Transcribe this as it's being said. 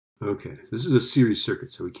Okay, this is a series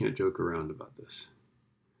circuit, so we can't joke around about this.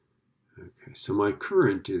 Okay, so my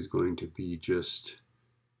current is going to be just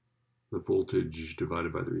the voltage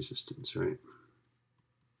divided by the resistance, right?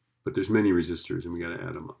 But there's many resistors, and we got to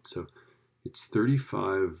add them up. So it's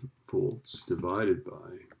 35 volts divided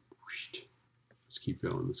by, let's keep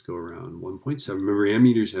going, let's go around, 1.7. Remember,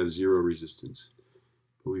 ammeters have zero resistance.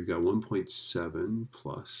 But we've got 1.7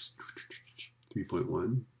 plus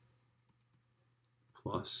 3.1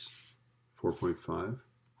 plus 4.5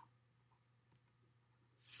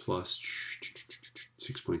 plus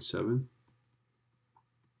 6.7.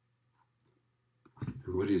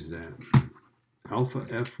 And what is that? Alpha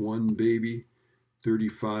F1, baby.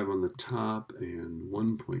 35 on the top and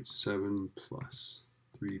 1.7 plus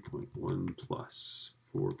 3.1 plus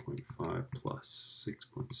 4.5 plus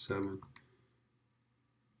 6.7.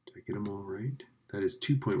 Did I get them all right? That is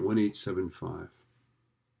 2.1875.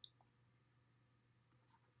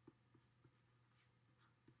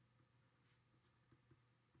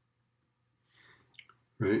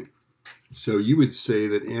 Right? So you would say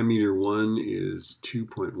that ammeter 1 is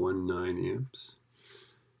 2.19 amps.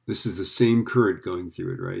 This is the same current going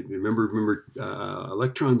through it, right? Remember,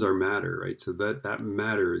 electrons are matter, right? So that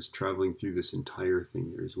matter is traveling through this entire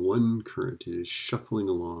thing. There's one current. It is shuffling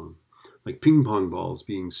along, like ping pong balls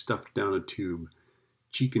being stuffed down a tube,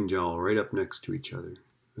 cheek and jowl right up next to each other,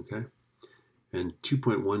 okay? And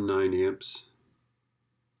 2.19 amps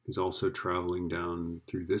is also traveling down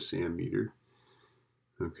through this ammeter.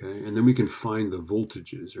 Okay, and then we can find the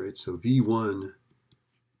voltages, right? So V1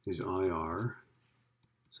 is IR,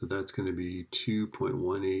 so that's going to be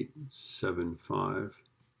 2.1875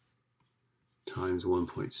 times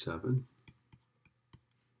 1.7.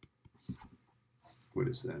 What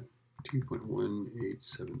is that?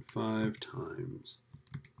 2.1875 times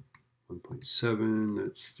 1.7,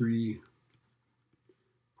 that's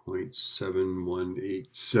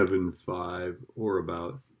 3.71875, or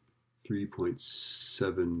about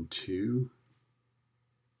 3.72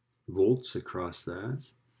 volts across that.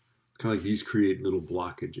 Kind of like these create little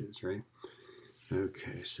blockages, right?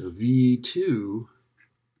 Okay, so V2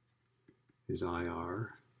 is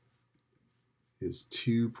IR, is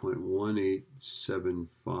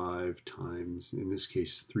 2.1875 times, in this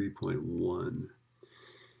case, 3.1.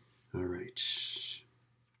 All right, so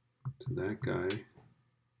that guy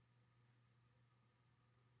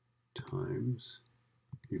times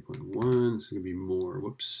 3.1, this is going to be more.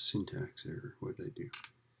 Whoops, syntax error. What did I do?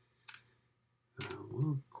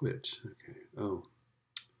 Well, quit. Okay. Oh,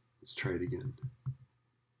 let's try it again.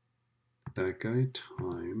 That guy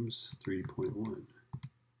times 3.1.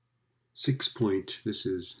 This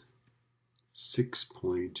is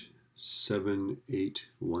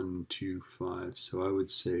 6.78125. So I would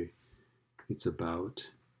say it's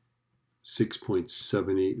about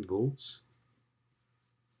 6.78 volts.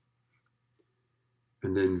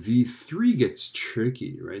 And then V3 gets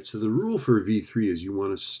tricky, right? So the rule for V3 is you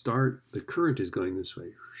want to start, the current is going this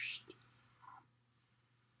way.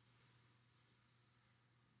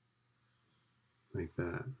 Like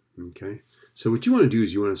that, okay? So what you want to do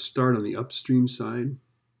is you want to start on the upstream side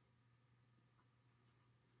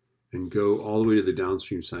and go all the way to the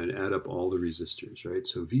downstream side and add up all the resistors, right?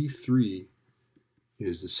 So V3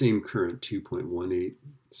 is the same current,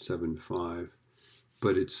 2.1875.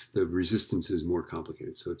 But it's the resistance is more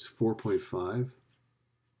complicated. So it's 4.5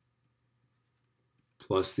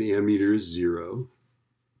 plus the ammeter is 0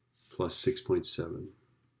 plus 6.7.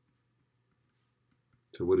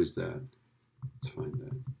 So what is that? Let's find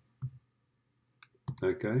that.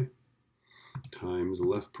 That guy times the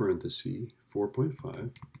left parenthesis,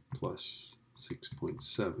 4.5 plus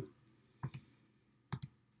 6.7.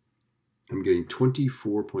 I'm getting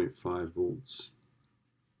 24.5 volts.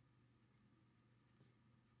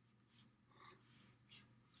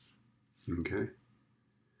 Okay,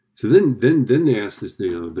 so then they ask this,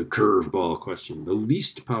 the curveball question: the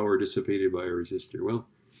least power dissipated by a resistor. Well,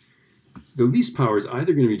 the least power is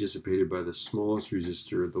either going to be dissipated by the smallest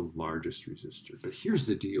resistor or the largest resistor. But here's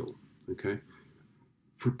the deal, okay?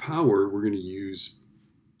 For power, we're going to use,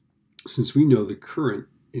 since we know the current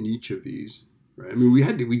in each of these, right? I mean,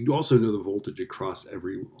 we also know the voltage across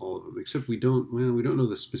all of them, except we don't know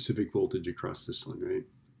the specific voltage across this one, right?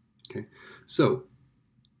 Okay, so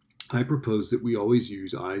I propose that we always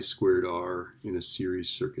use I squared R in a series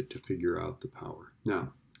circuit to figure out the power.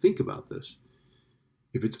 Now, think about this.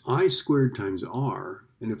 If it's I squared times R,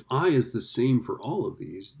 and if I is the same for all of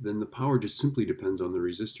these, then the power just simply depends on the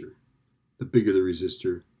resistor. The bigger the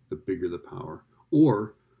resistor, the bigger the power.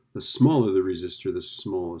 Or the smaller the resistor, the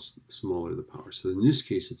smaller the power. So in this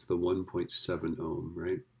case, it's the 1.7 ohm,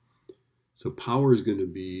 right? So power is going to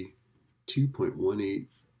be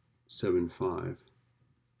 2.1875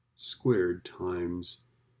 squared times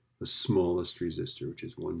the smallest resistor, which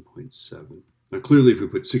is 1.7. Now, clearly, if we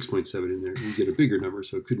put 6.7 in there, we get a bigger number,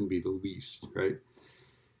 so it couldn't be the least, right?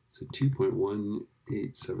 So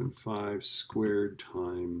 2.1875 squared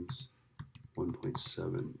times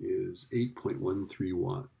 1.7 is 8.13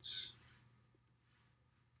 watts.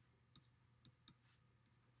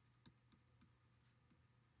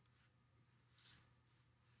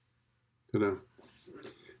 Ta-da.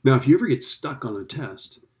 Now, if you ever get stuck on a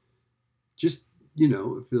test, just, you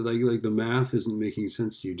know, if like the math isn't making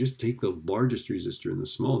sense to you, just take the largest resistor and the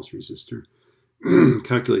smallest resistor,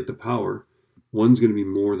 calculate the power. One's going to be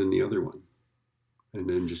more than the other one. And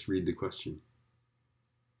then just read the question.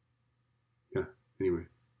 Yeah, anyway,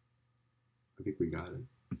 I think we got it.